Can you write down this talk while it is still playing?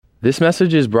This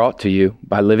message is brought to you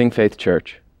by Living Faith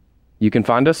Church. You can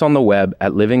find us on the web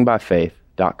at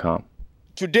livingbyfaith.com.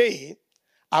 Today,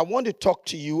 I want to talk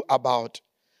to you about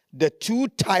the two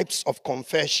types of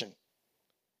confession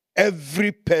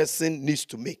every person needs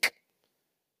to make.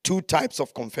 Two types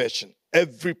of confession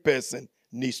every person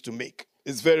needs to make.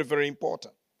 It's very, very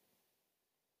important.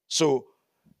 So,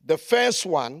 the first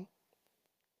one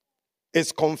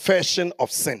is confession of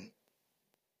sin.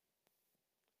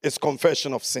 It's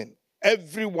confession of sin.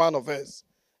 Every one of us,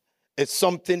 it's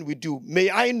something we do.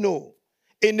 May I know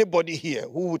anybody here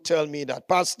who would tell me that,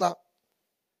 Pastor,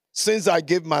 since I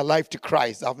gave my life to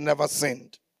Christ, I've never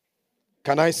sinned?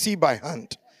 Can I see by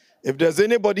hand? If there's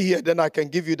anybody here, then I can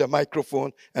give you the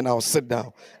microphone and I'll sit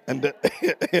down. And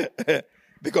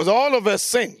because all of us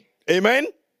sin. Amen?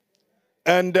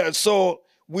 And so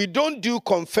we don't do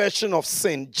confession of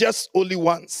sin just only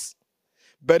once.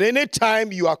 But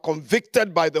anytime you are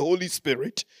convicted by the Holy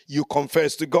Spirit, you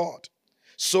confess to God.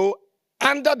 So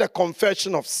under the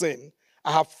confession of sin,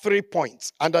 I have 3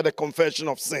 points. Under the confession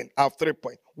of sin, I have 3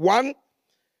 points. One,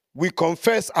 we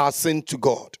confess our sin to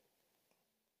God.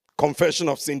 Confession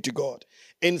of sin to God.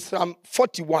 In Psalm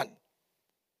 41,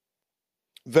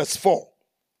 verse 4,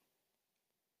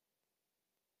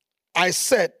 I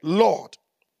said, Lord,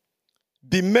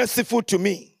 be merciful to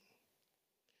me.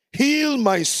 Heal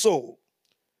my soul,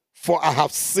 for I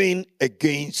have sinned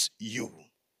against you.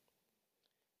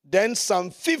 Then Psalm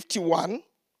 51,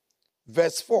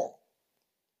 verse 4.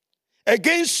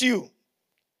 Against you,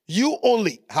 you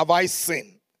only have I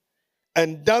sinned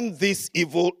and done this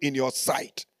evil in your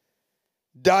sight,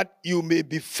 that you may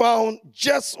be found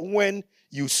just when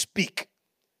you speak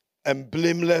and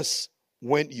blameless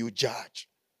when you judge.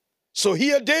 So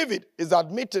here David is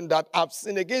admitting that I've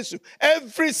sinned against you.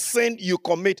 Every sin you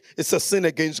commit is a sin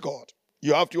against God.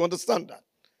 You have to understand that.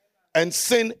 And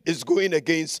sin is going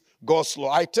against God's law.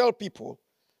 I tell people,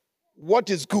 what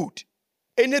is good?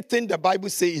 Anything the Bible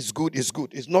says is good is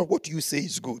good. It's not what you say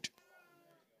is good.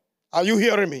 Are you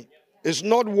hearing me? It's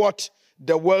not what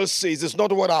the world says. It's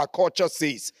not what our culture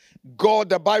says. God,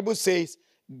 the Bible says,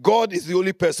 God is the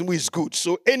only person who is good.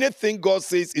 So anything God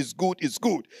says is good is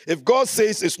good. If God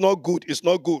says it's not good, it's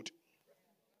not good.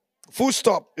 Full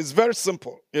stop. It's very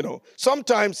simple.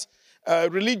 Sometimes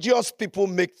religious people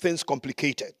make things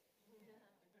complicated.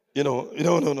 No,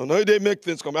 they make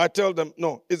things complicated. I tell them,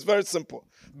 no, it's very simple.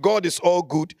 God is all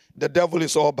good. The devil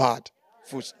is all bad.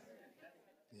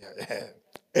 Yeah.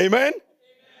 Amen?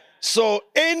 So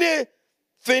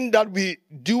anything that we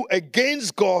do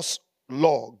against God's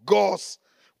law,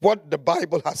 what the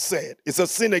Bible has said, is a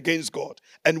sin against God.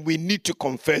 And we need to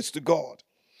confess to God.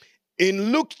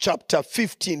 In Luke chapter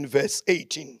 15, verse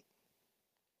 18,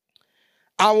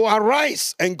 I will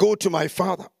arise and go to my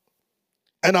father,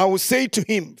 and I will say to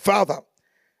him, Father,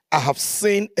 I have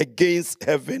sinned against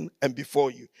heaven and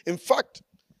before you. In fact,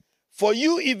 for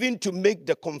you even to make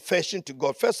the confession to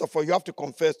God, first of all, you have to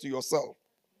confess to yourself.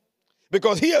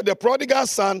 Because here the prodigal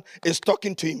son is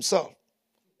talking to himself.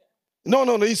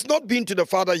 No, he's not been to the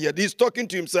father yet. He's talking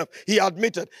to himself. He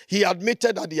admitted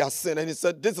that he has sinned, and he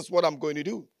said, this is what I'm going to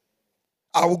do.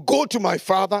 I will go to my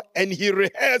father, and he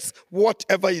rehearsed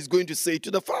whatever he's going to say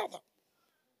to the father.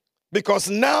 Because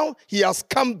now he has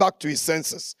come back to his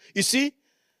senses. You see,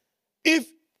 if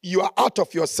you are out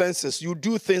of your senses, you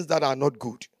do things that are not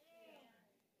good.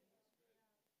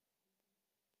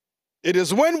 It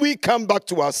is when we come back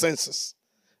to our senses,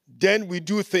 then we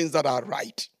do things that are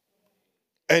right.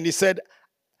 And he said,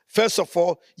 first of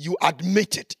all, you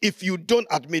admit it. If you don't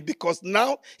admit, because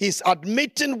now he's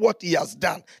admitting what he has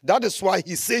done. That is why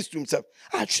he says to himself,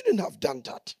 I shouldn't have done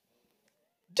that.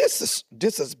 This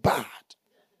is bad.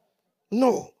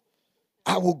 No,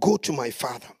 I will go to my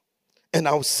father and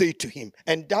I will say to him.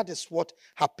 And that is what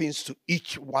happens to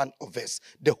each one of us.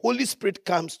 The Holy Spirit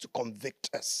comes to convict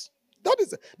us.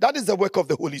 That is the work of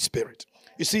the Holy Spirit.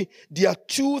 You see, there are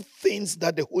two things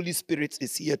that the Holy Spirit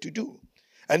is here to do.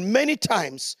 And many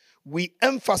times we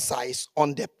emphasize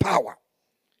on the power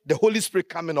the Holy Spirit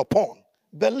coming upon.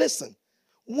 But listen,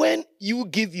 when you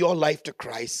give your life to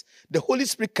Christ, the Holy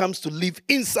Spirit comes to live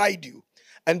inside you.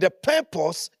 And the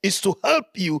purpose is to help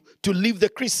you to live the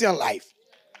Christian life.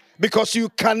 Because you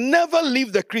can never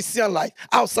live the Christian life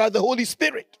outside the Holy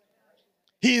Spirit.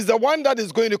 He is the one that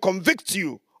is going to convict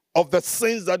you of the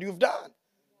sins that you've done.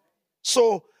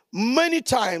 So many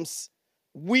times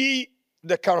we,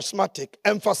 the charismatic,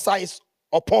 emphasize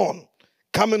upon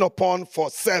coming upon for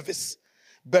service.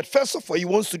 But first of all, he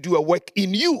wants to do a work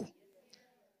in you.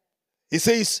 He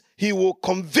says he will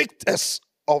convict us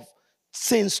of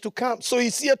sins to come. So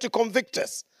he's here to convict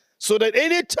us. So that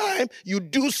anytime you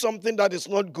do something that is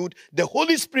not good, the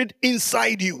Holy Spirit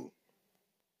inside you.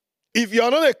 If you are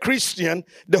not a Christian,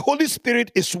 the Holy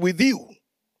Spirit is with you.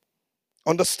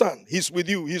 Understand? He's with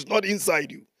you. He's not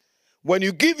inside you. When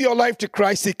you give your life to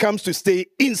Christ, he comes to stay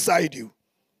inside you.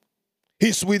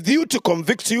 He's with you to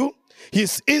convict you.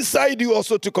 He's inside you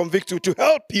also to convict you, to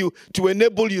help you, to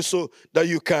enable you so that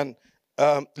you can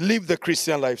live the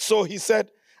Christian life. So he said,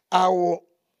 I will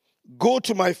go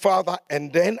to my Father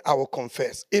and then I will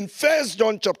confess. In 1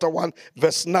 John chapter 1,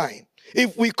 verse 9,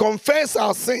 if we confess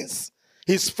our sins,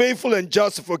 he's faithful and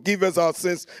just to forgive us our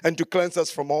sins and to cleanse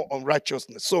us from all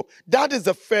unrighteousness. So that is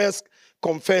the first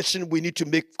confession. We need to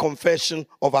make confession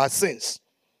of our sins.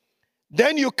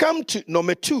 Then you come to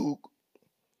number 2,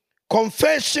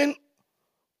 confession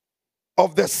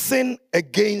of the sin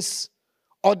against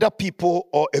other people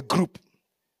or a group.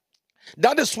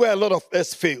 That is where a lot of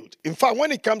us failed. In fact,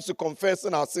 when it comes to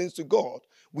confessing our sins to God,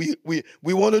 we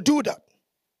want to do that.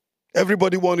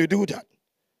 Everybody want to do that.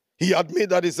 He admits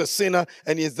that he's a sinner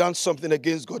and he has done something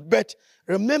against God. But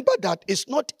remember that it's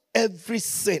not every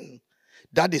sin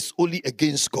that is only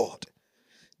against God.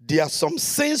 There are some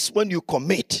sins when you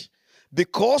commit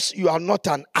because you are not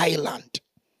an island.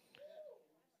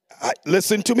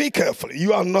 Listen to me carefully.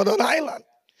 You are not an island.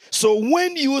 So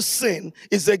when you sin,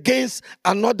 it's against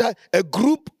a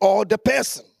group or the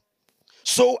person.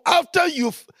 So after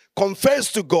you've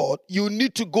confessed to God, you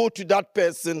need to go to that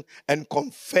person and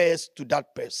confess to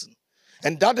that person.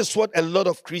 And that is what a lot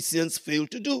of Christians fail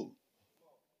to do.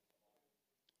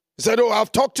 He said, oh,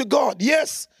 I've talked to God.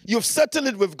 Yes, you've settled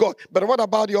it with God. But what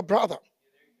about your brother?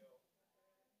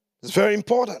 It's very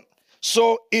important.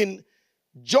 So in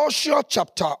Joshua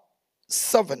chapter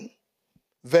 7,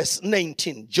 verse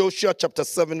 19. Joshua chapter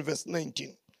 7, verse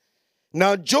 19.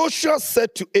 Now Joshua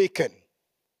said to Achan,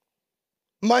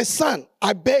 my son,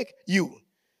 I beg you,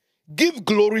 give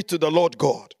glory to the Lord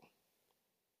God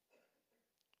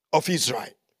of Israel.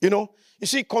 You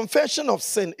see, confession of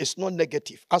sin is not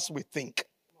negative as we think.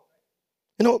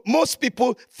 Most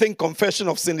people think confession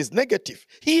of sin is negative.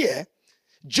 Here,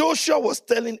 Joshua was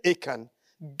telling Achan,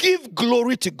 give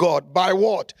glory to God by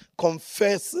what?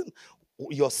 Confessing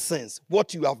your sins,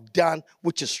 what you have done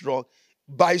which is wrong.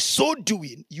 By so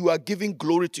doing, you are giving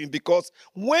glory to him, because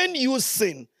when you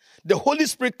sin, the Holy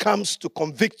Spirit comes to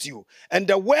convict you. And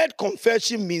the word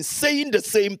confession means saying the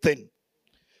same thing.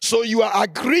 So you are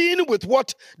agreeing with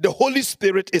what the Holy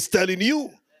Spirit is telling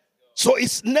you. So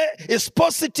it's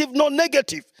positive, not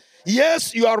negative.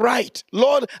 Yes, you are right.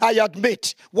 Lord, I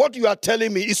admit what you are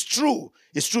telling me is true.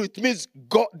 It's true. It means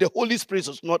God, the Holy Spirit,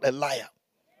 is not a liar.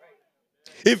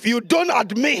 If you don't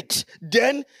admit,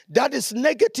 then that is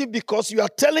negative, because you are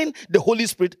telling the Holy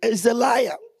Spirit is a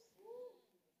liar.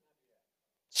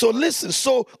 So listen,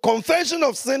 so confession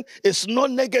of sin is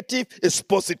not negative, it's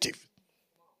positive.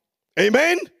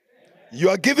 Amen? You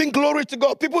are giving glory to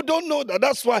God. People don't know that.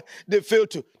 That's why they fail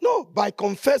to. No, by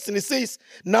confessing, it says,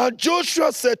 now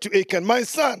Joshua said to Achan, my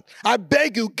son, I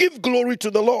beg you, give glory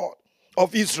to the Lord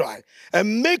of Israel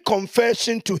and make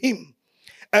confession to him.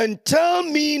 And tell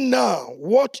me now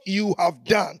what you have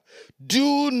done.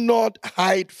 Do not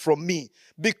hide from me.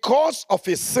 Because of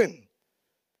his sin,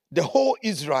 the whole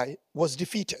Israel was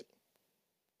defeated.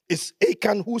 It's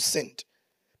Achan who sinned,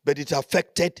 but it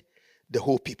affected the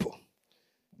whole people.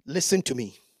 Listen to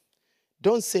me.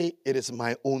 Don't say it is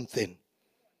my own thing.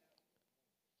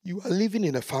 You are living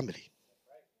in a family.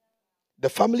 The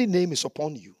family name is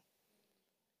upon you.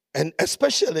 And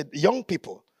especially young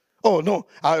people. Oh, no,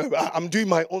 I'm doing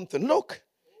my own thing. Look,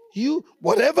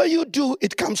 whatever you do,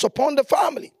 it comes upon the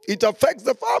family. It affects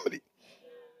the family.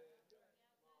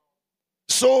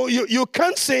 So you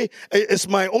can't say it's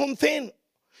my own thing.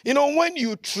 When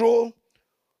you throw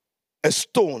a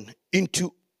stone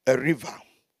into a river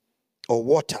or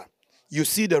water, you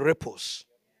see the ripples.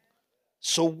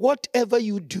 So whatever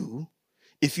you do,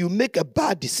 if you make a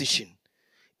bad decision,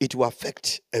 it will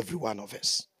affect every one of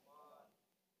us.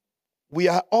 We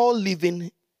are all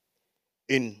living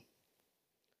in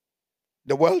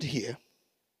the world here.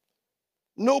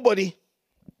 Nobody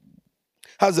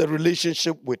has a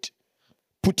relationship with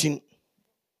Putin.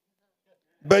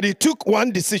 But he took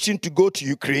one decision to go to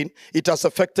Ukraine. It has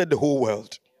affected the whole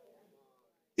world.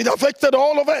 It affected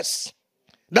all of us.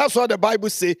 That's why the Bible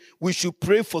says we should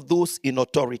pray for those in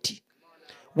authority.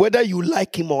 Whether you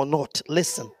like him or not,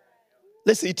 listen,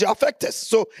 it affects us.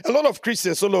 So a lot of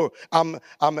Christians, I'm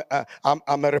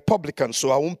a Republican,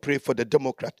 so I won't pray for the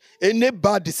Democrat. Any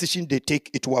bad decision they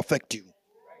take, it will affect you.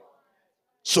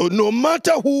 So no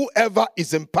matter whoever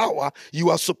is in power, you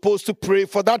are supposed to pray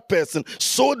for that person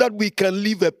so that we can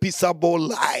live a peaceable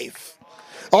life.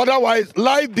 Otherwise,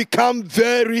 life becomes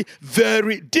very,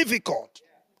 very difficult.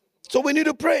 So we need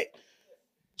to pray.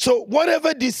 So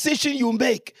whatever decision you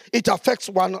make, it affects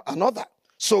one another.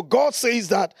 So God says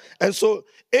that, and so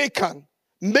Achan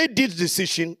made this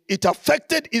decision. It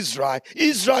affected Israel.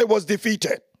 Israel was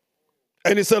defeated.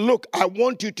 And he said, look, I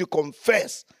want you to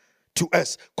confess to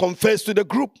us. Confess to the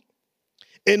group.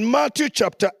 In Matthew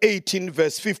chapter 18,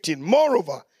 verse 15,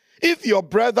 moreover, if your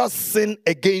brother sin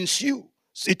against you,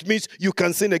 it means you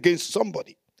can sin against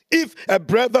somebody. If a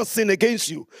brother sin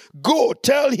against you, go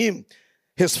tell him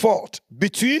his fault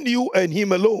between you and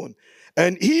him alone.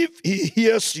 And if he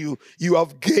hears you, you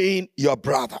have gained your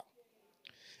brother.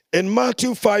 In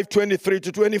Matthew 5, 23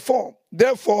 to 24,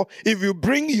 therefore, if you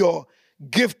bring your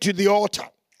gift to the altar,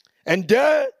 and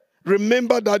there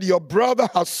remember that your brother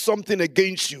has something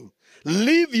against you,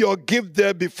 leave your gift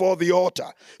there before the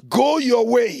altar. Go your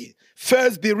way.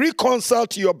 First be reconciled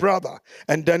to your brother,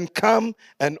 and then come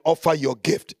and offer your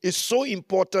gift. It's so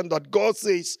important that God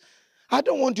says, I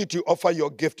don't want you to offer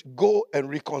your gift. Go and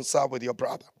reconcile with your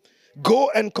brother. Go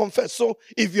and confess. So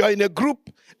if you are in a group,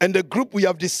 and the group we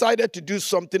have decided to do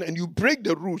something, and you break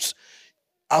the rules,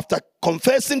 after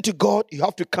confessing to God, you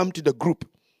have to come to the group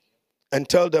and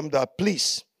tell them that,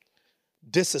 please,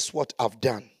 this is what I've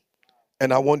done,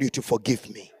 and I want you to forgive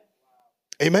me.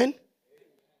 Amen?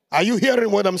 Are you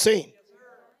hearing what I'm saying?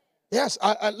 Yes,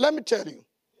 let me tell you.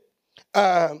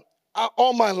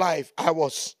 All my life, I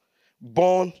was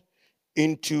born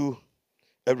into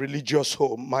a religious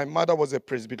home. My mother was a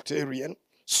Presbyterian,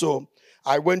 so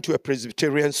I went to a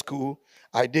Presbyterian school.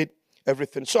 I did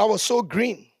everything. So I was so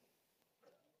green.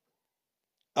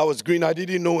 I was green. I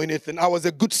didn't know anything. I was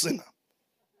a good sinner.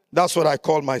 That's what I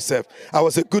call myself. I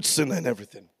was a good sinner and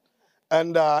everything.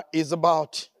 And it's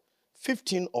about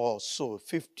 15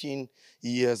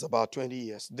 years, about 20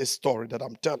 years, this story that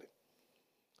I'm telling.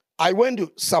 I went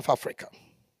to South Africa.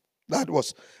 That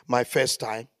was my first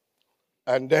time.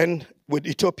 And then with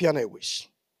Ethiopian Airways.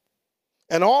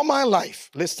 And all my life,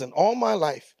 listen, all my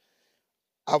life,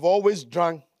 I've always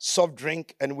drank soft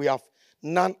drink, and we have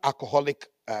non-alcoholic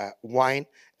wine,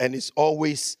 and it's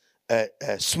always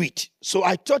sweet. So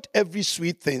I thought every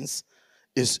sweet thing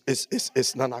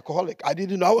is non-alcoholic. I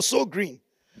didn't know. I was so green.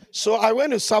 So I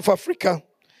went to South Africa.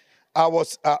 I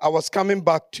was coming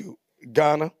back to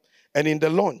Ghana, and in the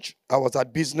lounge, I was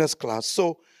at business class.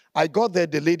 So I got there.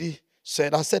 The lady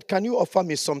said, can you offer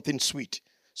me something sweet?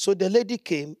 So the lady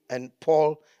came and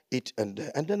poured it, and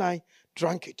then I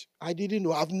drank it. I didn't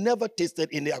know. I've never tasted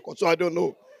any alcohol, so I don't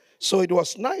know. So it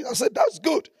was nice. I said, that's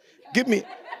good. Give me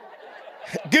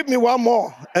one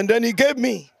more. And then he gave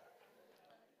me.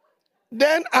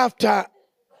 Then after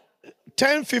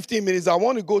 10, 15 minutes, I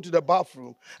want to go to the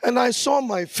bathroom, and I saw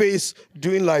my face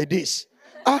doing like this.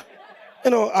 I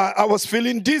was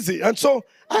feeling dizzy. And so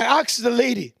I asked the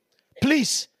lady,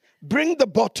 please, bring the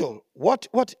bottle. What?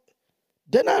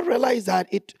 Then I realized that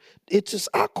it is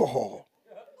alcohol.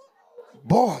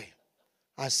 Boy,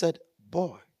 I said,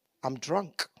 boy, I'm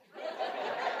drunk.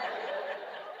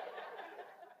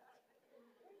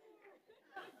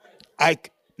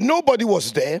 Nobody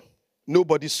was there.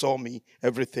 Nobody saw me,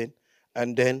 everything.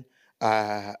 And then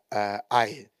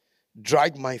I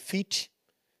dragged my feet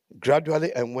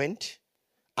gradually and went.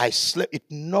 I slept. It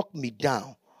knocked me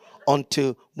down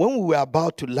until when we were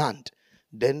about to land,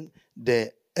 then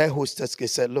the air hostess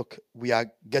said, look, we are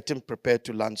getting prepared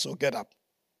to land, so get up.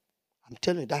 I'm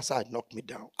telling you, that's how it knocked me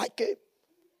down. I came.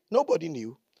 Nobody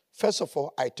knew. First of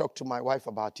all, I talked to my wife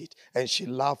about it, and she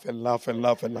laughed and laughed and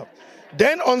laughed and laughed.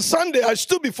 Then on Sunday, I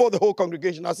stood before the whole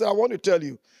congregation. I said, I want to tell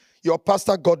you, your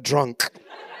pastor got drunk.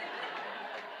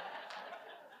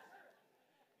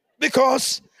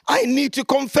 Because I need to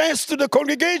confess to the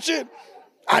congregation.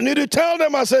 I need to tell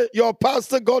them, I said, your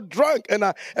pastor got drunk. And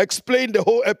I explained the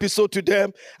whole episode to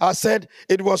them. I said,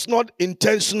 it was not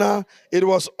intentional. It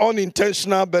was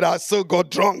unintentional, but I still got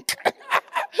drunk.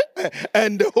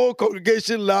 And the whole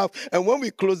congregation laughed. And when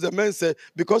we closed, the man said,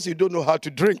 because you don't know how to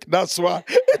drink, that's why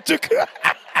it took.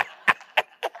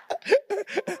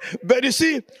 But you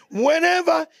see,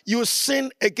 whenever you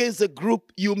sin against a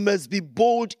group, you must be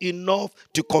bold enough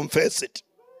to confess it.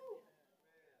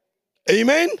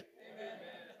 Amen?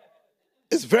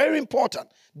 It's very important.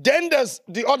 Then there's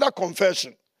the other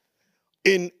confession.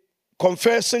 In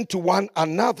confessing to one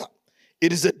another,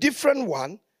 it is a different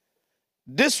one.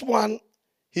 This one,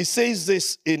 he says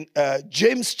this in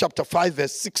James chapter 5,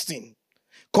 verse 16.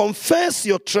 Confess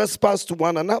your trespass to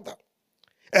one another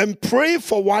and pray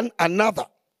for one another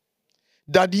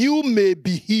that you may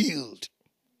be healed.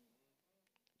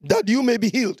 That you may be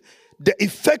healed. The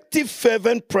effective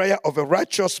fervent prayer of a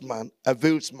righteous man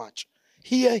avails much.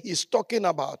 Here he's talking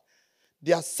about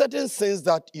there are certain sins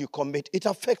that you commit. It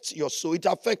affects your soul. It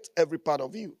affects every part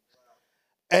of you.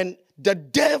 And the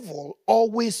devil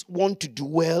always wants to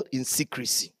dwell in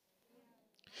secrecy.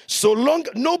 So long,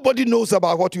 nobody knows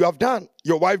about what you have done.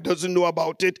 Your wife doesn't know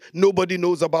about it. Nobody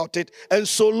knows about it. And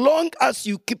so long as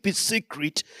you keep it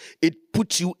secret, it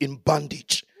puts you in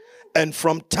bondage. And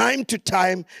from time to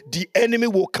time, the enemy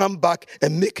will come back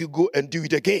and make you go and do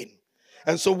it again.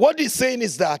 And so what he's saying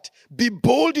is that be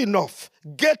bold enough,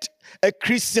 get a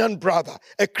Christian brother,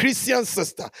 a Christian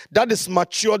sister that is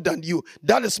mature than you,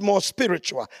 that is more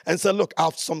spiritual, and say, look, I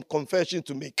have some confession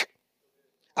to make.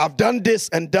 I've done this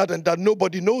and that,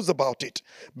 nobody knows about it,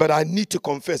 but I need to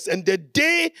confess. And the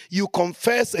day you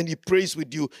confess and he prays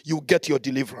with you, you get your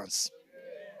deliverance.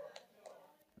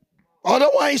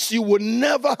 Otherwise, you will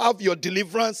never have your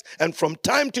deliverance, and from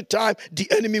time to time, the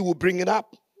enemy will bring it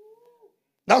up.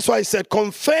 That's why I said,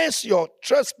 confess your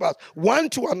trespass one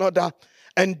to another,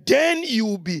 and then you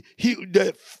will be healed.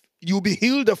 You'll be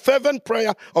healed, the fervent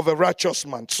prayer of a righteous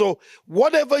man. So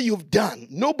whatever you've done,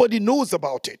 nobody knows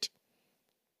about it.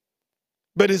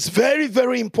 But it's very,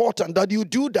 very important that you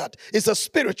do that. It's a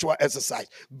spiritual exercise.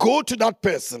 Go to that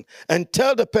person and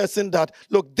tell the person that,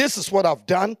 look, this is what I've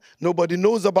done. Nobody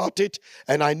knows about it,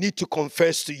 and I need to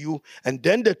confess to you. And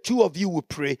then the two of you will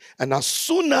pray. And as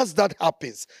soon as that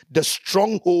happens, the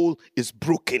stronghold is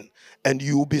broken and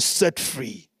you will be set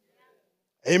free.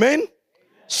 Amen?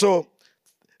 So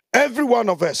every one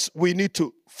of us, we need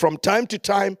to, from time to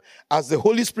time, as the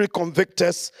Holy Spirit convicts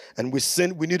us and we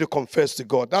sin, we need to confess to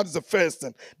God. That is the first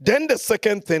thing. Then the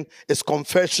second thing is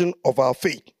confession of our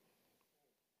faith.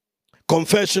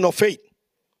 Confession of faith.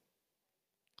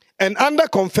 And under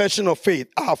confession of faith,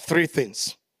 I have three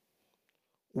things.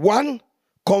 One,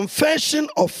 confession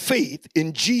of faith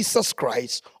in Jesus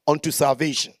Christ unto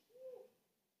salvation.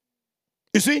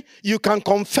 You see, you can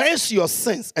confess your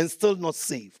sins and still not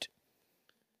saved.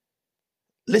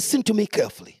 Listen to me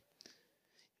carefully.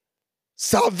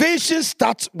 Salvation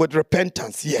starts with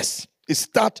repentance, yes. It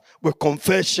starts with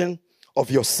confession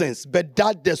of your sins, but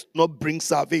that does not bring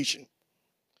salvation.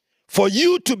 For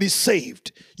you to be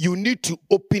saved, you need to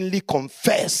openly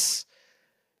confess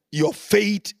your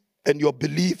faith and your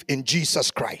belief in Jesus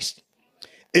Christ.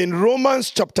 In Romans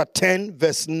chapter 10,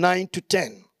 verse 9 to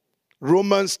 10,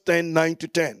 Romans 10, 9 to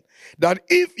 10, that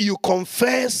if you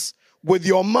confess with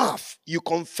your mouth,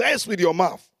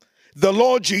 the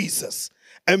Lord Jesus,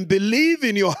 and believe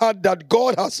in your heart that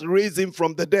God has raised him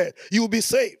from the dead, you will be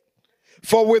saved.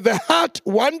 For with the heart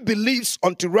one believes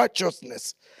unto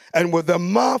righteousness, and with the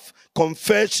mouth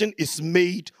confession is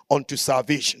made unto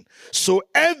salvation. So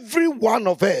every one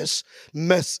of us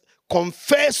must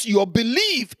confess your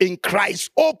belief in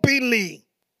Christ openly.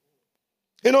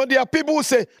 You know, there are people who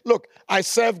say, look, I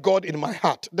serve God in my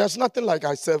heart. There's nothing like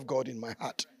I serve God in my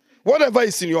heart. Whatever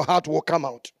is in your heart will come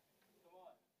out.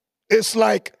 It's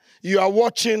like you are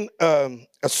watching a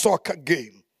soccer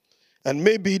game, and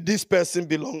maybe this person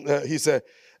he's a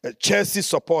Chelsea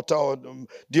supporter, or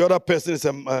the other person is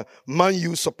a Man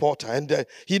U supporter, and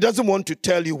he doesn't want to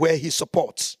tell you where he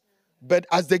supports. But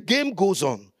as the game goes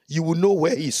on, you will know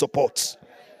where he supports.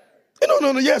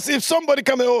 No, yes, if somebody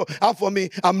comes, for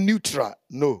me, I'm neutral.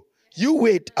 No, you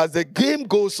wait. As the game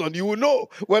goes on, you will know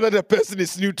whether the person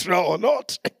is neutral or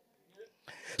not.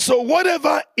 So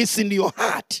whatever is in your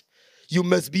heart, you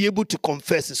must be able to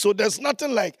confess it. So there's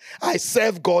nothing like, I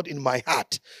serve God in my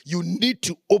heart. You need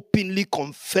to openly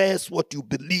confess what you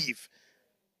believe.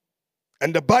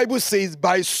 And the Bible says,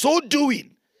 by so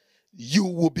doing, you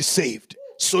will be saved.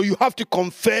 So you have to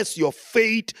confess your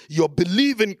faith, your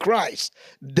belief in Christ,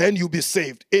 then you'll be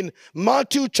saved. In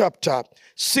Matthew chapter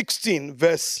 16,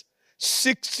 verse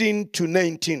 16 to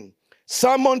 19,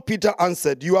 Simon Peter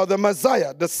answered, you are the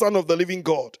Messiah, the Son of the living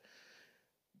God.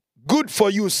 Good for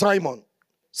you, Simon,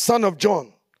 son of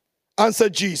John,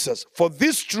 answered Jesus, for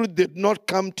this truth did not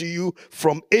come to you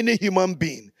from any human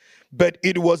being, but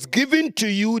it was given to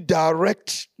you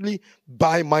directly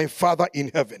by my Father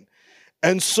in heaven.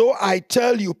 And so I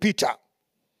tell you, Peter,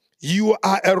 you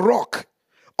are a rock.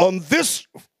 On this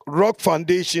rock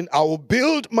foundation, I will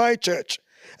build my church,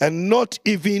 and not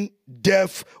even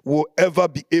death will ever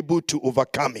be able to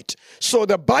overcome it. So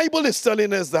the Bible is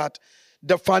telling us that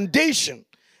the foundation,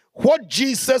 what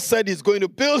Jesus said is going to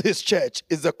build his church,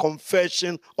 is the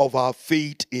confession of our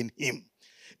faith in him.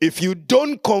 If you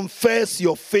don't confess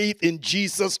your faith in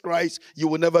Jesus Christ, you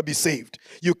will never be saved.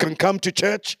 You can come to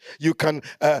church, you can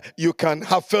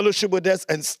have fellowship with us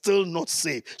and still not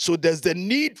saved. So there's the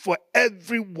need for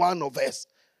every one of us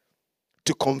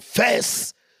to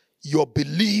confess your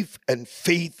belief and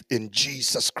faith in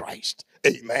Jesus Christ.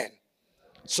 Amen.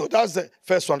 So that's the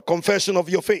first one, confession of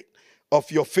your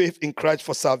faith in Christ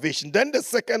for salvation. Then the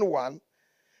second one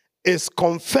is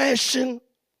confession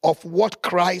of what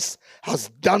Christ has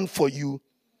done for you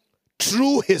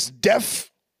through his death,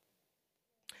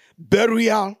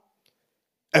 burial,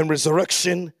 and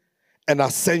resurrection and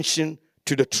ascension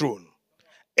to the throne.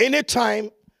 Anytime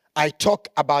I talk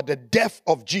about the death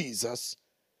of Jesus,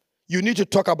 you need to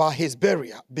talk about his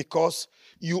burial, because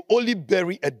you only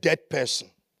bury a dead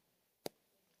person.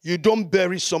 You don't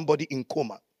bury somebody in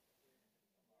coma.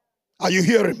 Are you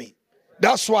hearing me?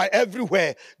 That's why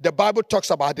everywhere the Bible talks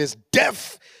about his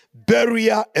death,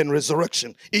 burial, and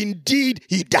resurrection. Indeed,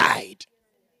 he died.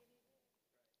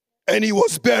 And he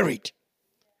was buried.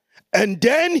 And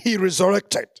then he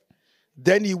resurrected.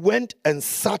 Then he went and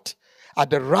sat at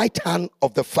the right hand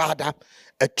of the Father,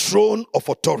 a throne of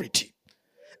authority.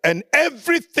 And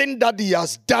everything that he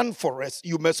has done for us,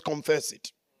 you must confess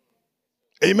it.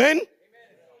 Amen?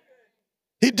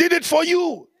 He did it for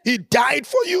you. He died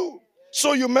for you.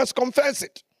 So you must confess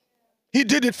it. He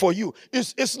did it for you.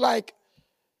 It's like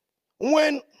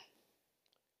when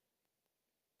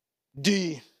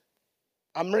the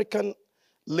American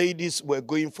ladies were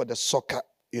going for the soccer,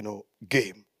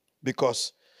 game,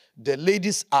 because the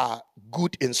ladies are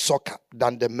good in soccer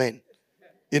than the men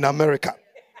in America.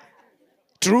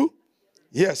 True?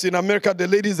 Yes, in America, the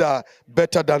ladies are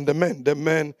better than the men. The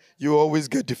men, you always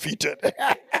get defeated.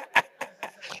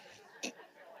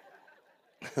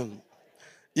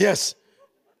 Yes,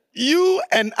 you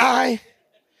and I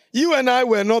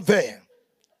were not there.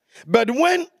 But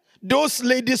when those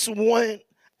ladies went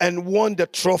and won the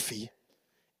trophy,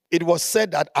 it was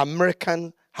said that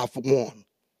Americans have won.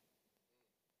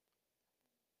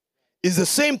 It's the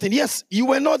same thing. Yes, you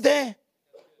were not there.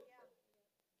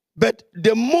 But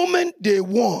the moment they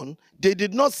won, they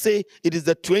did not say it is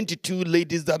the 22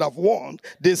 ladies that have won.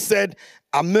 They said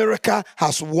America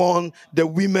has won the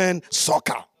women's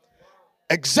soccer.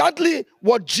 Exactly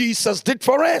what Jesus did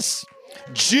for us.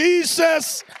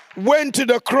 Jesus went to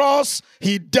the cross.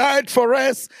 He died for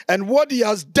us. And what he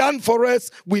has done for us,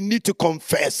 we need to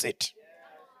confess it.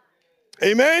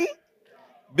 Amen?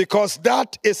 Because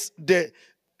that is the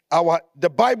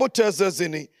Bible tells us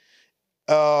in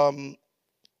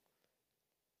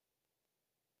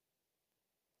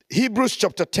Hebrews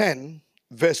chapter 10,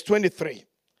 verse 23.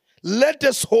 Let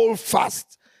us hold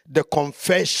fast the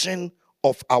confession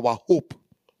of our hope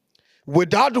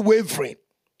without wavering.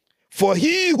 For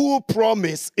he who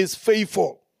promised is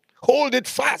faithful. Hold it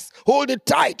fast. Hold it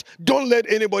tight. Don't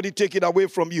let anybody take it away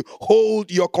from you.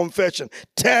 Hold your confession.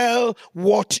 Tell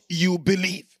what you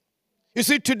believe. You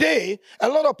see, today, a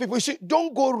lot of people,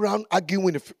 don't go around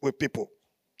arguing with people.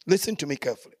 Listen to me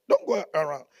carefully. Don't go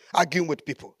around arguing with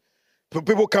people.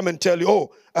 People come and tell you,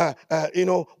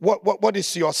 what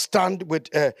is your stand with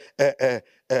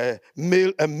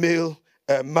male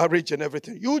marriage and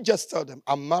everything. You just tell them,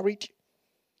 I'm married.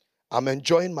 I'm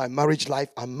enjoying my marriage life.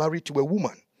 I'm married to a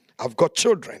woman. I've got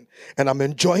children and I'm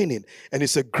enjoying it. And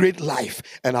it's a great life.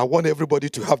 And I want everybody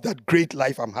to have that great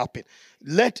life. I'm happy.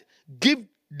 Give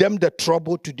them the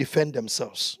trouble to defend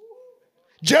themselves.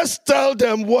 Just tell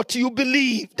them what you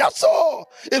believe. That's all.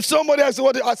 If somebody asks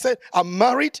what I said, I'm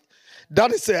married.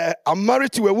 That is, I'm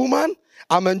married to a woman.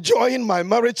 I'm enjoying my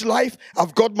marriage life.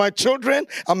 I've got my children.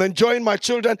 I'm enjoying my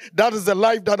children. That is the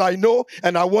life that I know.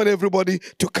 And I want everybody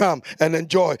to come and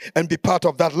enjoy and be part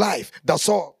of that life. That's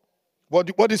all. What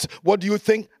do you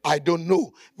think? I don't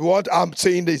know. What I'm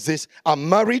saying is this. I'm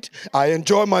married. I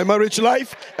enjoy my marriage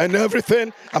life and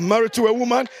everything. I'm married to a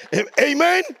woman.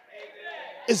 Amen?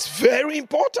 It's very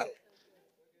important.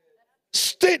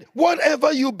 State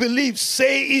whatever you believe.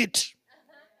 Say it.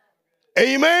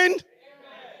 Amen?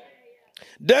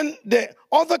 Then the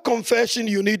other confession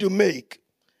you need to make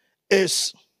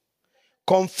is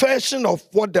confession of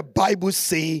what the Bible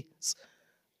says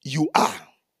you are.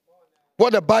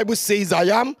 What the Bible says I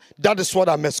am, that is what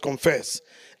I must confess.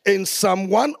 In Psalm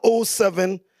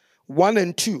 107, 1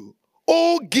 and 2,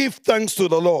 oh, give thanks to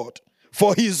the Lord,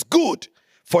 for he is good,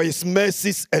 for his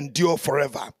mercies endure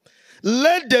forever.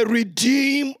 Let the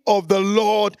redeemed of the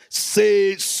Lord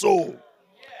say so.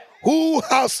 Who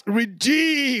has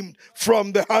redeemed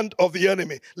from the hand of the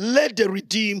enemy. Let the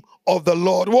redeemed of the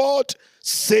Lord what?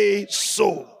 Say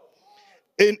so.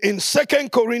 In 2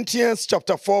 Corinthians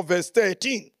chapter 4 verse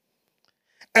 13.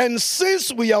 And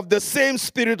since we have the same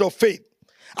spirit of faith,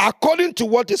 according to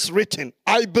what is written,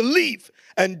 I believe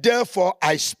and therefore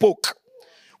I spoke.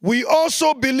 We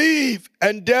also believe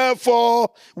and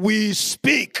therefore we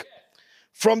speak.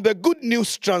 From the Good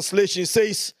News translation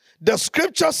says, the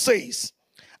scripture says,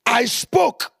 I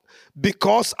spoke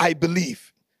because I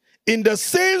believe. In the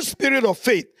same spirit of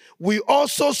faith, we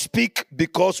also speak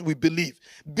because we believe.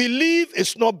 Believe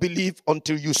is not believe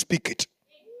until you speak it.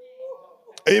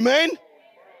 Amen?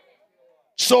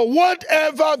 So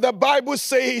whatever the Bible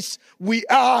says we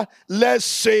are, let's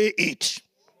say it.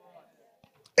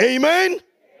 Amen?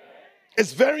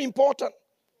 It's very important.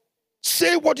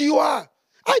 Say what you are.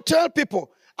 I tell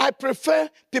people, I prefer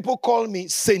people call me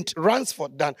Saint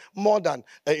Ransford more than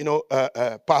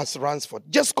Pastor Ransford.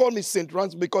 Just call me Saint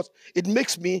Ransford because it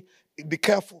makes me be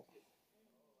careful.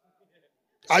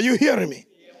 Are you hearing me?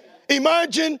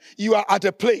 Imagine you are at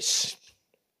a place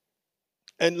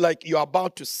and like you are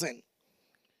about to sin.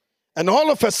 And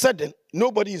all of a sudden,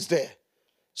 nobody is there.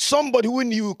 Somebody who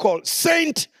you call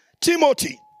Saint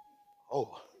Timothy.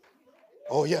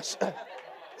 Oh yes.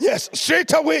 Yes,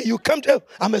 straight away you come to,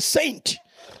 I'm a saint.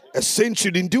 A saint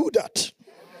shouldn't do that.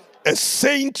 A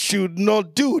saint should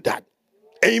not do that.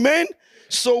 Amen?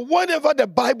 So whatever the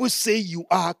Bible says you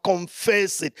are,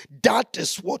 confess it. That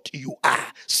is what you are.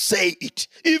 Say it.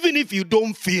 Even if you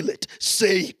don't feel it,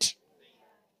 say it.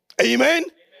 Amen?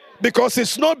 Because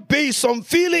it's not based on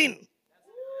feeling.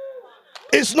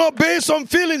 It's not based on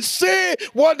feeling. Say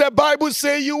what the Bible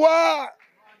says you are.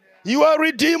 You are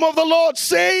redeemed of the Lord.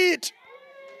 Say it.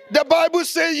 The Bible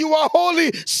says you are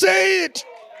holy. Say it.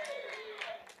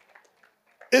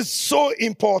 It's so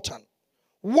important.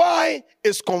 Why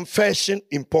is confession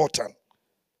important?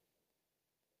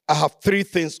 I have 3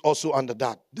 things also under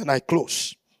that. Then I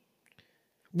close.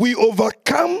 We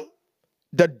overcome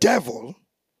the devil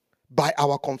by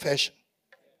our confession.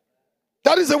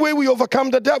 That is the way we overcome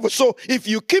the devil. So if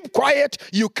you keep quiet,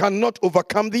 you cannot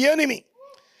overcome the enemy.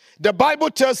 The Bible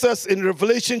tells us in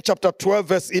Revelation chapter 12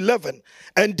 verse 11,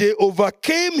 and they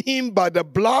overcame him by the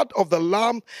blood of the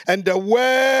Lamb and the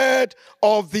word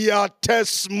of their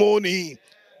testimony.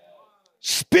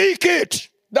 Speak it.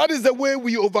 That is the way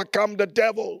we overcome the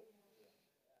devil.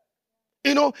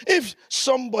 You know, if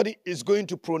somebody is going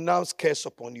to pronounce curse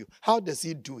upon you, how does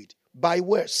he do it? By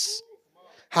words.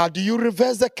 How do you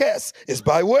reverse the curse? It's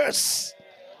by words.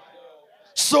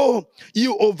 So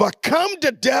you overcome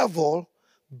the devil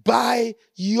by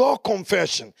your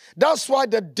confession. That's why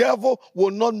the devil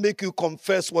will not make you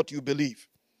confess what you believe.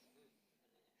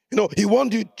 You know, he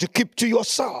wants you to keep to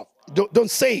yourself. Don't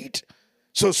say it.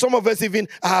 So some of us even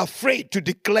are afraid to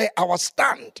declare our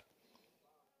stand.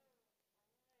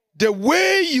 The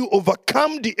way you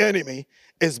overcome the enemy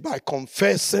is by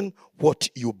confessing what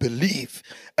you believe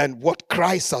and what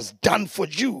Christ has done for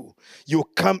you. You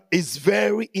come is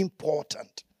very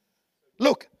important.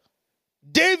 Look,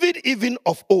 David, even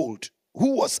of old,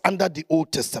 who was under the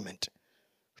Old Testament,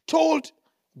 told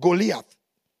Goliath,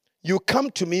 you come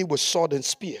to me with sword and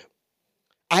spear.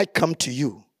 I come to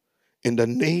you in the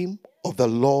name of the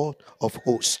Lord of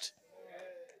hosts.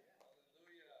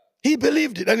 He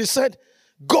believed it and he said,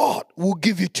 God will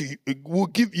give you to you, will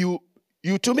give you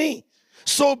to me.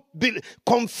 So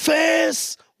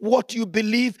confess what you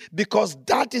believe, because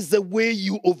that is the way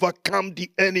you overcome the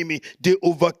enemy. They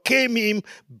overcame him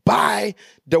by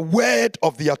the word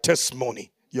of their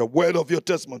testimony. Your word of your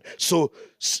testimony. So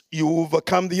you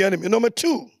overcome the enemy. Number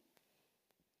 2,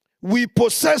 we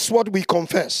possess what we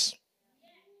confess.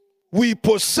 We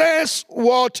possess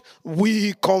what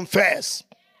we confess.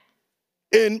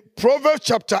 In Proverbs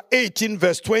chapter 18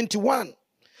 verse 21,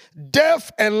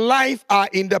 death and life are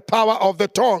in the power of the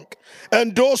tongue,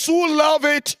 and those who love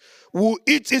it will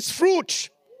eat its fruit.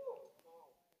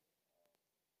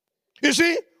 You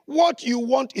see, what you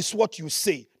want is what you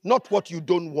say, not what you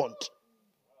don't want.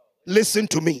 Listen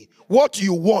to me. What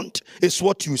you want is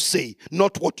what you say,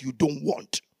 not what you don't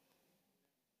want.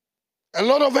 A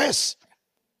lot of us,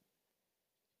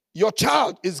 your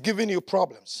child is giving you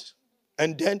problems,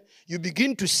 and then you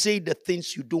begin to say the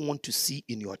things you don't want to see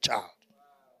in your child.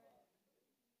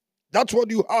 That's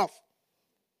what you have.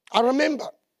 I remember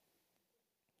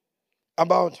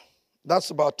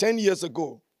that's about 10 years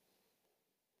ago,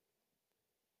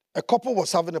 a couple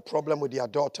was having a problem with their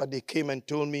daughter. They came and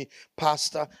told me,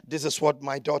 Pastor, this is what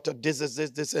my daughter, this is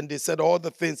this. And they said all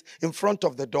the things in front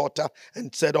of the daughter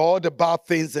and said all the bad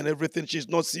things and everything. She's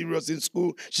not serious in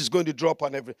school. She's going to drop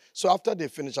and everything. So after they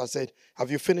finished, I said, have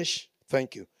you finished?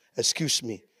 Thank you. Excuse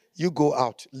me. You go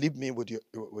out. Leave me with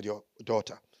your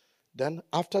daughter. Then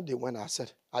after they went, I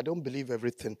said, I don't believe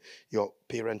everything your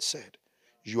parents said.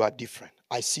 You are different.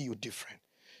 I see you different.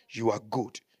 You are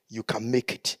good. You can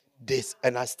make it. This.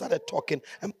 And I started talking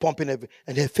and pumping everything.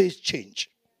 And her face changed.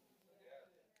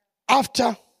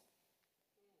 After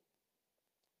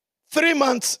 3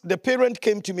 months, the parent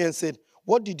came to me and said,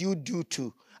 what did you do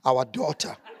to our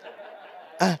daughter?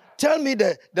 Tell me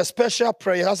the special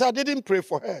prayer. I said, I didn't pray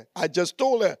for her. I just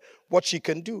told her what she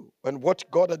can do and what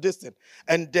God had destined.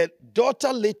 And the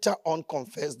daughter later on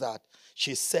confessed that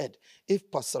she said, if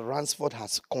Pastor Ransford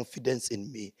has confidence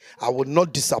in me, I will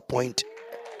not disappoint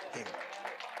him.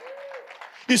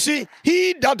 You see,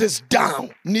 he that is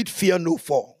down need fear no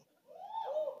fall.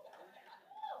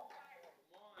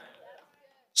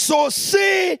 So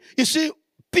say, you see,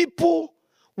 people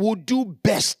will do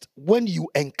best when you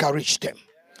encourage them.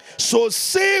 So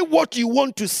say what you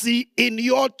want to see in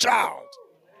your child,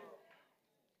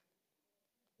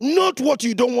 not what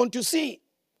you don't want to see.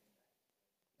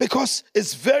 Because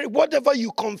it's whatever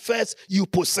you confess, you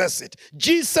possess it.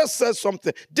 Jesus says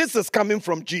something. This is coming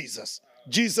from Jesus.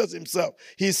 Jesus himself.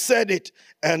 He said it,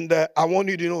 and I want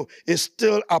you to know it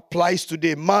still applies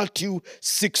today. Matthew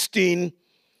 16,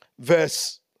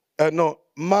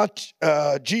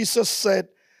 Jesus said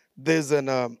there's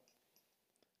an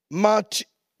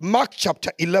Mark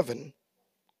chapter 11,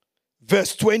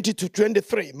 verse 20 to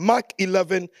 23. Mark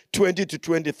 11, 20 to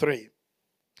 23.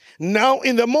 Now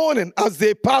in the morning, as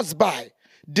they passed by,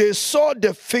 they saw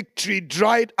the fig tree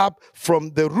dried up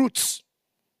from the roots.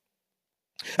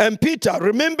 And Peter,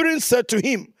 remembering, said to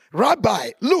him,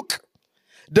 Rabbi, look,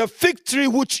 the fig tree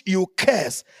which you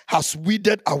cursed has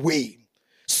withered away.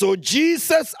 So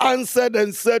Jesus answered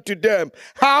and said to them,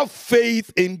 have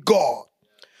faith in God.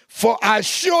 For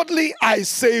assuredly I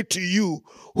say to you,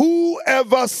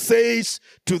 whoever says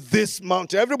to this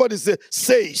mountain, everybody say,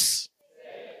 says.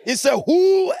 He said,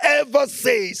 whoever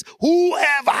says,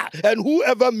 whoever, and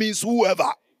whoever means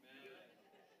whoever.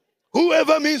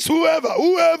 Whoever means whoever.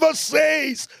 Whoever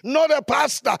says, not a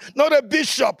pastor, not a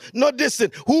bishop, not this.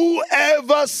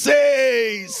 Whoever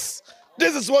says.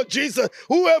 This is what Jesus,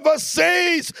 whoever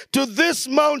says to this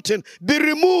mountain, be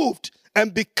removed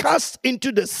and be cast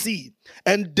into the sea,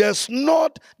 and does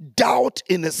not doubt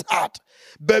in his heart,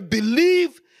 but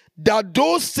believe that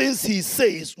those things he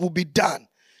says will be done,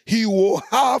 he will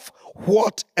have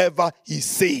whatever he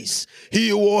says.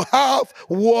 He will have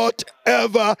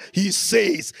whatever he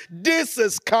says. This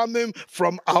is coming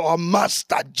from our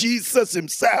master, Jesus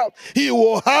himself. He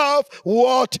will have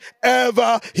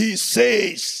whatever he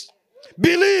says.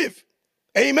 Believe.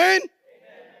 Amen.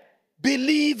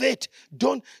 Believe it.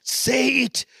 Don't say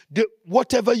it.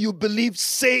 Whatever you believe,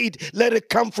 say it. Let it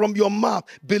come from your mouth.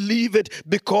 Believe it,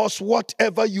 because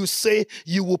whatever you say,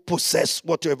 you will possess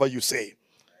whatever you say.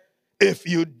 If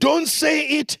you don't say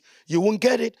it, you won't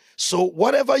get it. So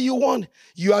whatever you want,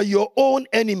 you are your own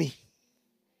enemy.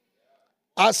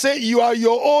 I say you are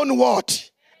your own what?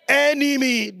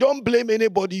 Enemy. Don't blame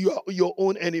anybody. You are your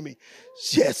own enemy.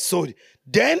 Yes. So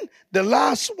then the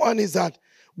last one is that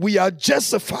we are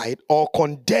justified or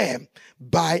condemned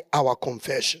by our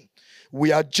confession.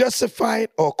 We are justified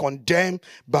or condemned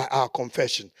by our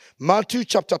confession. Matthew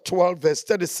chapter 12, verse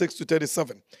 36 to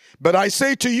 37. But I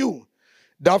say to you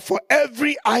that for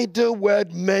every idle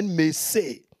word men may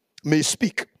speak,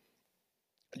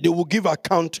 they will give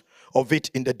account of it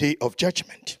in the day of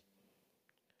judgment.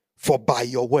 For by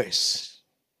your words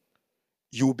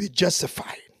you will be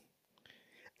justified,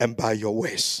 and by your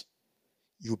words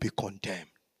you will be condemned.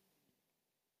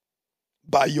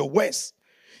 By your words,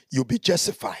 you'll be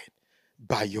justified.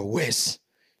 By your words,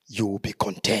 you will be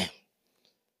condemned.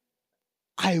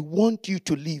 I want you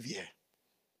to live here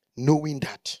knowing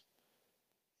that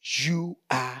you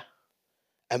are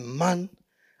a man,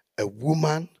 a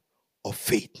woman of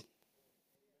faith.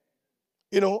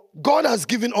 You know, God has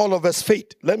given all of us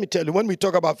faith. Let me tell you, when we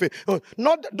talk about faith,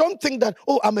 don't think that,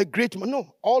 I'm a great man.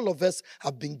 No, all of us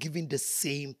have been given the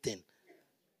same thing.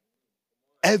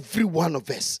 Every one of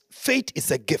us. Faith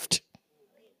is a gift.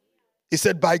 He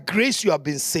said, by grace you have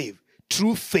been saved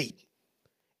through faith.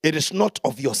 It is not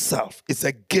of yourself. It's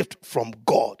a gift from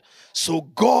God. So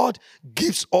God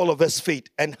gives all of us faith.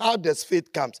 And how does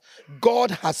faith come? God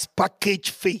has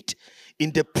packaged faith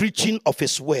in the preaching of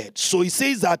his word. So he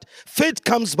says that faith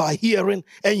comes by hearing,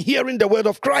 and hearing the word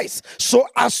of Christ. So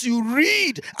as you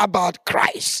read about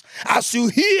Christ, as you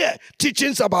hear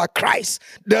teachings about Christ,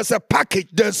 there's a package,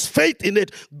 there's faith in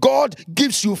it. God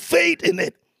gives you faith in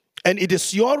it. And it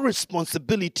is your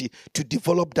responsibility to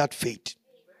develop that faith.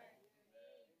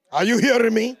 Are you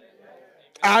hearing me?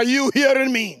 Are you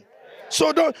hearing me?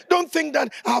 So don't think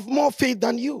that I have more faith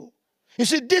than you. You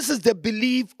see, this is the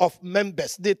belief of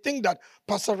members. They think that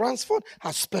Pastor Ransford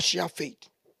has special faith.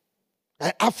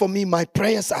 And for me, my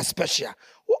prayers are special.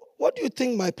 What do you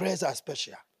think my prayers are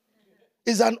special?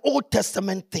 It's an Old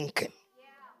Testament thinking.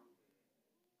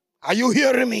 Are you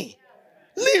hearing me?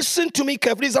 Listen to me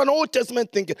carefully. It's an Old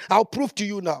Testament thinking. I'll prove to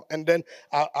you now, and then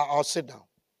I'll sit down.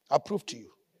 I'll prove to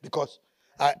you, because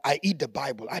I eat the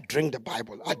Bible. I drink the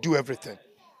Bible. I do everything.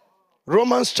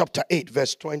 Romans chapter 8,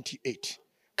 verse 28.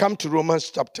 Come to Romans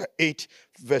chapter 8,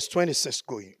 verse 26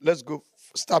 going. Let's go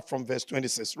start from verse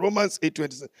 26. Romans 8,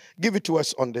 26. Give it to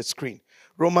us on the screen.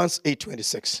 Romans 8,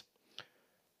 26.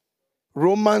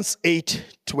 Romans 8,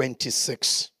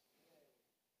 26.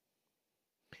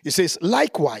 It says,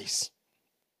 likewise,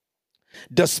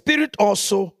 the Spirit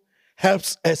also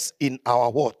helps us in our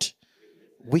what?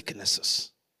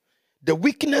 Weaknesses. The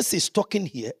weakness he's talking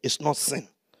here is not sin,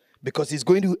 because he's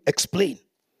going to explain.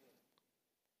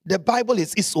 The Bible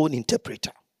is its own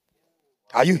interpreter.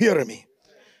 Are you hearing me?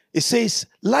 It says,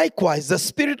 likewise, the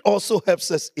Spirit also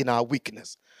helps us in our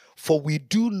weakness, for we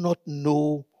do not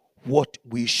know what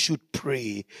we should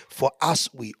pray for as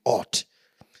we ought.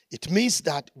 It means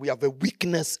that we have a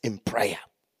weakness in prayer.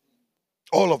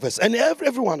 All of us, and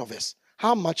every one of us.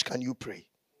 How much can you pray?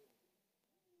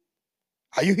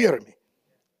 Are you hearing me?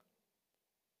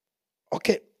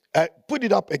 Okay, put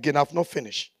it up again. I've not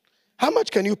finished. How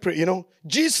much can you pray? You know,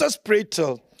 Jesus prayed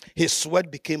till his sweat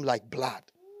became like blood.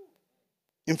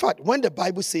 In fact, when the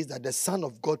Bible says that the Son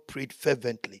of God prayed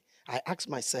fervently, I asked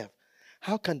myself,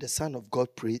 how can the Son of God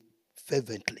pray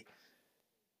fervently?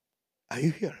 Are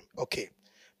you hearing? Okay.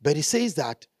 But it says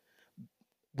that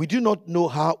we do not know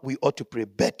how we ought to pray,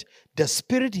 but the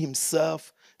Spirit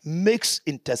himself makes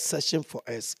intercession for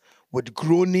us with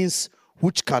groanings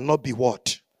which cannot be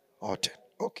what? Uttered.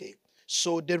 Okay.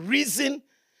 So the reason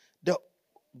that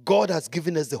God has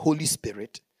given us the Holy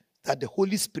Spirit, that the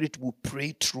Holy Spirit will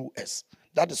pray through us.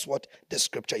 That is what the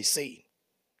scripture is saying.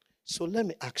 So let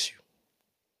me ask you.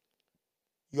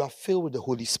 You are filled with the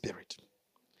Holy Spirit.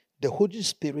 The Holy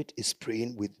Spirit is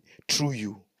praying through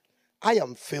you. I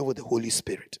am filled with the Holy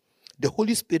Spirit. The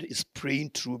Holy Spirit is praying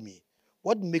through me.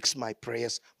 What makes my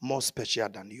prayers more special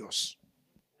than yours?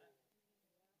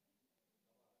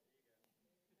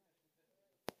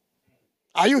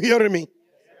 Are you hearing me?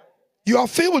 You are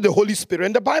filled with the Holy Spirit.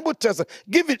 And the Bible tells us,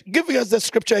 give us the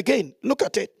scripture again. Look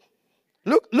at it.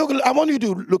 Look, I want you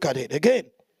to look at it again.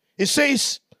 It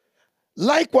says,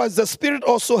 likewise, the Spirit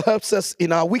also helps us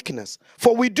in our weakness.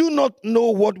 For we do not know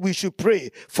what we should pray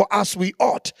for as we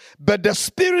ought. But the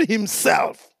Spirit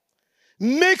himself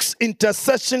makes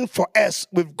intercession for us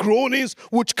with groanings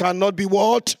which cannot be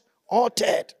what?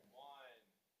 Uttered.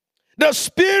 The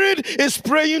Spirit is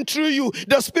praying through you.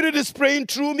 The Spirit is praying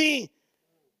through me.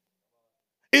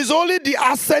 It's only the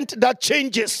accent that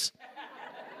changes.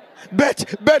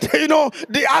 But you know,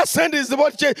 the accent is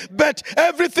what changes. But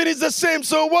everything is the same.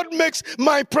 So what makes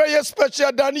my prayer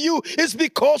special than you is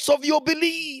because of your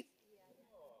belief.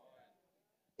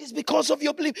 It's because of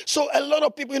your belief. So a lot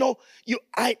of people, you know,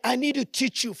 I need to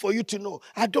teach you for you to know.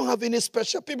 I don't have any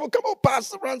special people. Come on,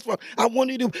 Pastor Ransford. I want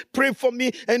you to pray for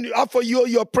me. And for you,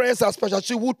 your prayers are special.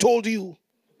 See, who told you?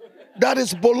 That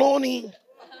is baloney.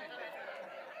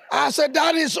 I said,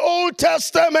 that is Old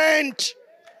Testament.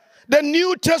 The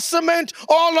New Testament,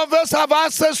 all of us have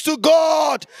access to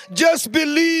God. Just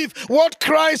believe what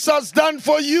Christ has done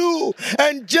for you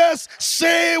and just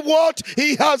say what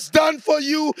he has done for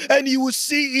you and you will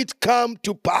see it come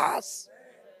to pass.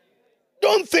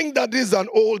 Don't think that this is an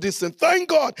old distance. Thank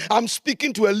God I'm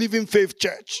speaking to a Living Faith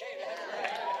church.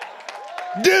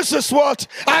 This is what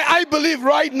I believe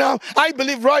right now. I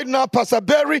believe right now Pastor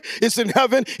Berry is in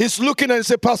heaven. He's looking and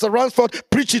say, Pastor Ransford,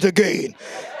 preach it again.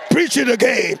 Preach it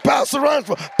again. Pastor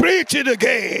Ransford, preach it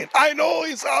again. I know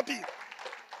he's happy.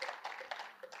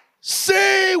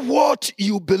 Say what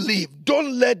you believe.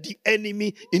 Don't let the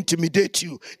enemy intimidate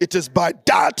you. It is by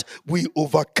that we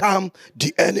overcome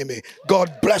the enemy.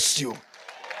 God bless you.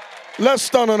 Let's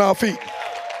stand on our feet.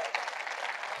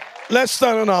 Let's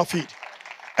stand on our feet.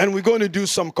 And we're going to do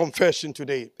some confession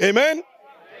today. Amen?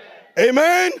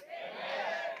 Amen? Amen?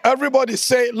 Everybody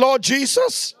say, Lord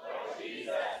Jesus,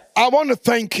 I want to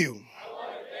thank you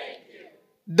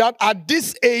that at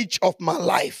this age of my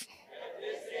life,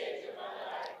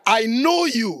 I know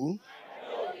you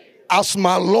as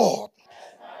my Lord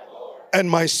and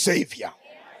my Savior.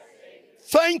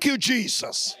 Thank you,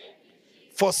 Jesus,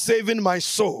 for saving my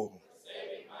soul.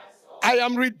 I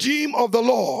am redeemed of the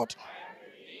Lord.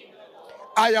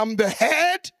 I am the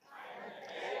head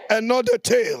and not the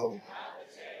tail.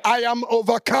 I am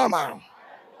overcomer.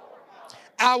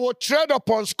 I will tread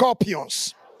upon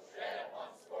scorpions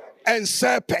and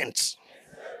serpents.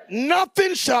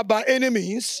 Nothing shall by any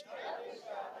means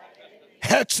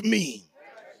hurt me.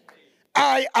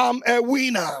 I am a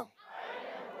winner.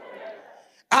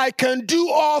 I can do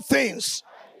all things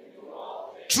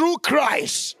through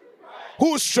Christ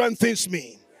who strengthens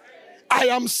me. I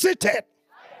am seated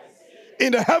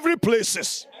in the heavenly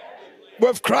places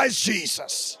with Christ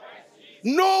Jesus.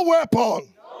 No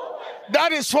weapon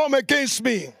that is formed against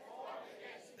me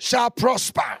shall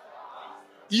prosper.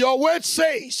 Your word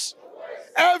says,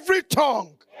 every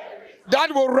tongue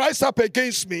that will rise up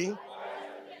against me,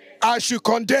 I should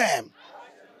condemn.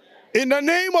 In the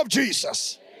name of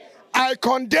Jesus, I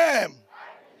condemn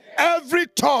every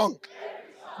tongue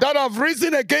that have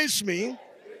risen against me,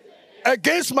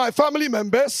 against my family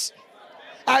members,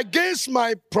 against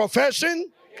my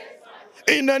profession.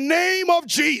 In the name of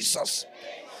Jesus,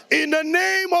 in the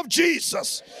name of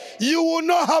Jesus, you will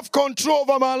not have control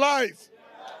over my life.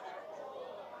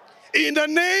 In the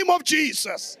name of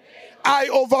Jesus, I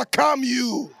overcome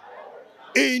you.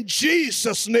 In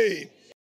Jesus' name.